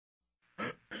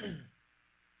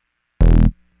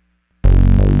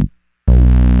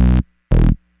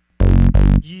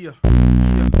Yeah.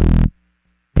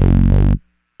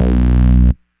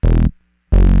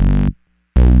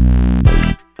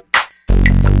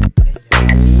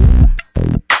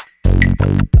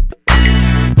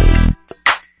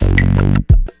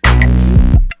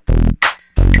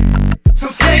 Some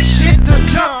snake shit to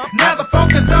jump, now the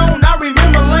focus on. I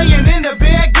remember laying in the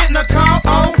bed, getting a call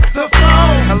on the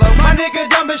phone. Hello, my nigga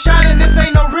done been shot and this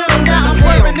ain't no real sound. I'm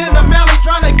swerving in the alley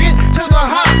trying to get to the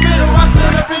hospital. I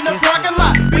stood up in the parking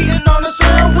lot, beating on the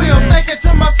steering wheel, thinking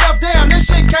to myself, damn, this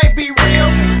shit can't be real.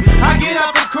 I get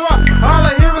out the car, all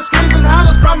I hear is screams and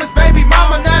hollers from his baby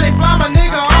mama. Now they fly my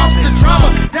nigga off the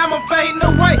drama. Damn, I'm fading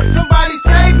away, somebody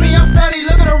save me. I'm steady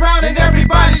looking around and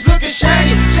everybody's looking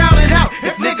shady. Shouting out,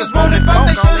 if niggas want it fuck,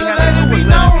 they should've let it be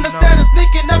known. Instead of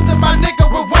sneaking up to my nigga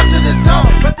with one to the dome.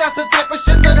 But that's the type of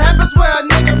shit that happens where a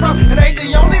nigga from. It ain't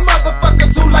the only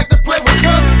motherfuckers who like to play with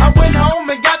guns. I went home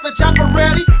and got the chopper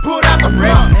ready, pulled out the brick.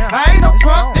 I ain't no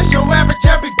punk, this your average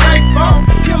everyday phone.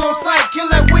 Kill on sight, kill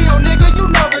that wheel, nigga, you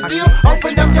know the deal.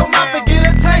 Open up your mouth and get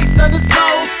a taste of this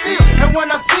cold steel. And when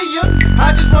I see you,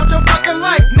 I just want your fucking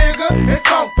life, nigga. It's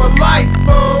funk for life,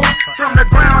 fool. From the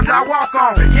ground I walk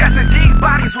on, yes indeed,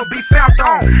 bodies will be found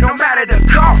on, no matter the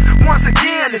cost. Once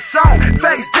again it's on,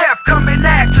 face death coming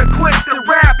at you, quick to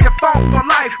rap your funk for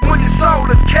life when your soul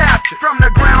is captured. From the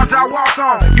ground I walk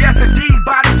on, yes indeed,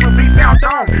 bodies will be found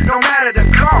on, no matter the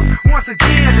cost. Once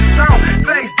again it's on,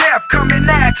 face death coming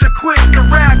at you, quick to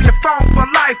rap your funk for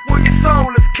life when your soul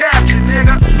is captured,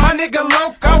 nigga. My nigga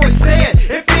Loco is said,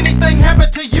 if anything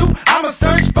happened to you, I'ma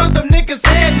search for them niggas'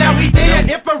 head. Now he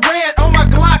dead, infrared on my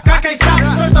Glock, I can't stop.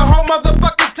 Search the whole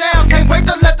motherfucking town, can't wait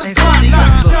to let this clock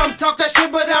knock. Some talk that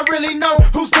shit, but I really know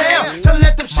who's down. To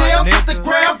let them shells hit the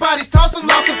ground, bodies tossing,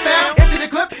 lost and found. Empty the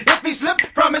clip, if he slipped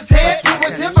from his head to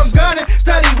his hip, I'm gunning.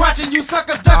 Steady watching you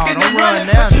suckers ducking and running,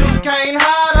 but you can't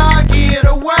hide or get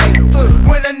away.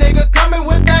 When a nigga coming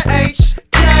with that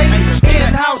HK,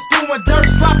 in-house doing dirt,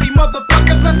 sloppy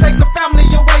motherfuckers. Let's take some family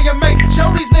away and make show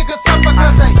these niggas suffer,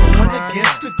 cause they going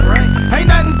against the grain. Ain't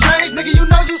nothing changed, nigga, you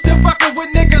know you still fucking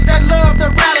with niggas that love to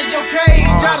rattle your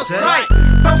cage out of sight.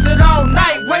 Posted all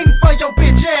night, waiting for your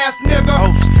bitch ass,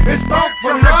 nigga. It's funk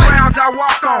for From the life. ground I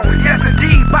walk on, yes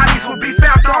indeed, bodies will be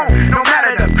found on, no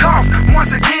matter the cost.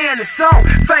 Once again it's on,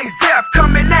 face death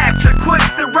coming at you, quick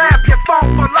to rap your funk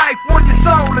for life when your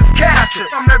soul is captured.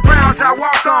 From the ground I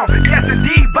walk on, yes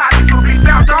indeed, bodies will be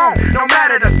found on, no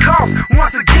matter the cost.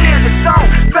 Once again it's on,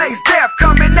 face death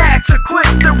coming at you, quick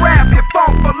to rap your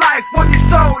funk for life when your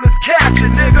soul is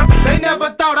captured, nigga. They never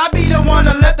thought I'd be the one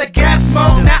to let the gas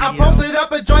smoke. Now I posted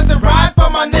up at joints and ride for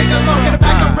my nigga low. Get a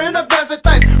pack of friend of and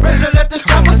things, ready to let this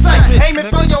chopper sink. Aiming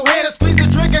for your head and squeeze the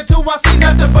trigger till I see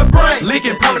nothing but brain.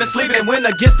 Leaking, pumping and sleeping, went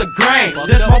against the grain.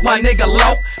 This smoke my nigga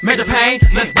low, major pain,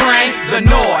 let's bring the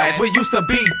noise. We used to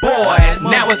be boys,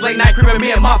 now it's late night creeping,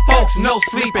 me and my folks, no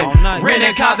sleeping.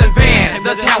 Renting cars and vans,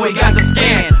 the town we got to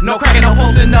scan. No cracking, no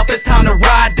posting up, it's time to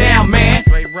ride down, man.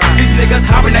 These niggas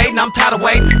hibernating, I'm tired of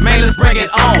waiting, man, let's bring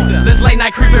it on. This late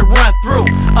night creeping run through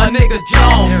a nigga's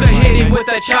Jones. To hit him with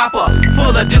that chopper,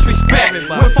 full of disrespect.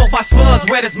 With 4-5 slugs,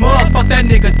 wet as mud, fuck that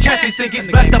nigga chest. He think he's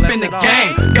best up in the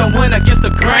game, done went against the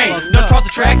grain. Done crossed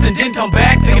the tracks and didn't come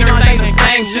back, thinking everything's the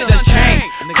same, shit done changed.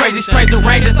 Crazy straight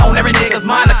deranged on every nigga's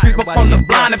mind. I creep up on the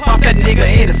blind and pop that nigga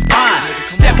in the spine.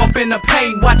 Step up in the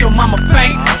pain, watch your mama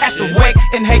faint at the wake,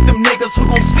 and hate them niggas who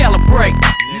gon' celebrate,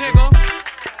 nigga.